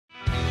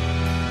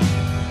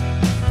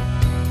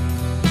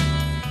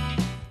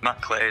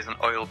Matte Clay is an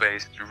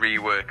oil-based,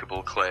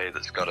 reworkable clay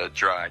that's got a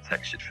dry,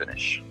 textured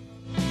finish.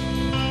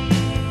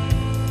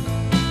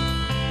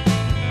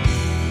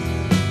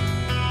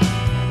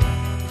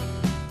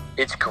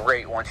 It's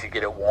great once you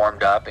get it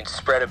warmed up, and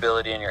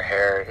spreadability in your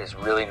hair is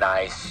really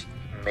nice.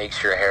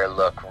 Makes your hair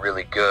look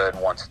really good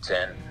once it's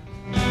in.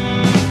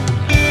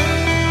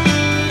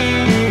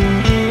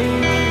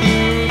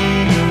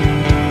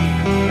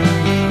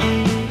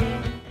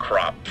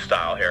 Crop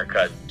style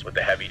haircuts with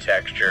the heavy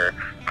texture,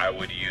 I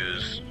would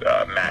use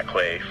matte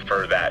clay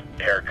for that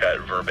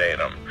haircut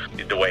verbatim.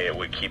 The way it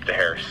would keep the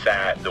hair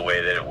sat, the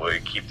way that it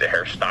would keep the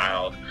hair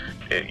styled,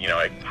 it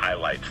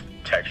highlights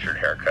textured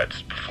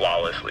haircuts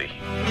flawlessly.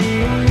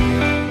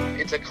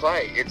 It's a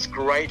clay. It's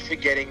great for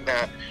getting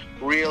that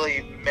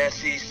really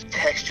messy,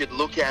 textured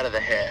look out of the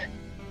hair.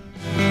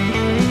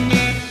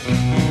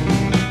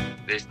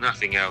 There's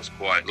nothing else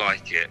quite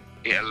like it.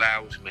 It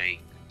allows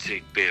me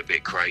to be a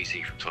bit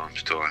crazy from time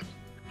to time.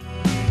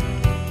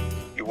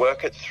 You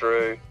work it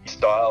through, you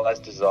style as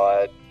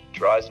desired,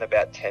 dries in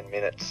about 10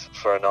 minutes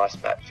for a nice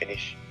matte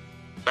finish.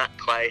 Matte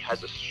clay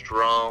has a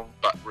strong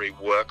but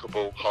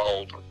reworkable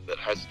hold that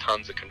has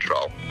tons of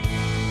control.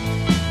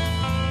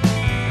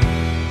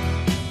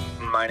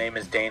 My name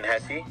is Dane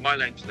Hesse. My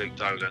name's Luke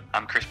Dolan.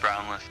 I'm Chris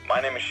Brownless. My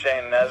name is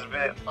Shane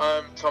Nesbitt.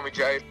 I'm Tommy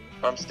J.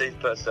 I'm Steve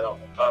Purcell,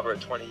 barber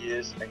at 20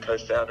 years and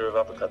co-founder of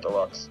Uppercut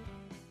Deluxe.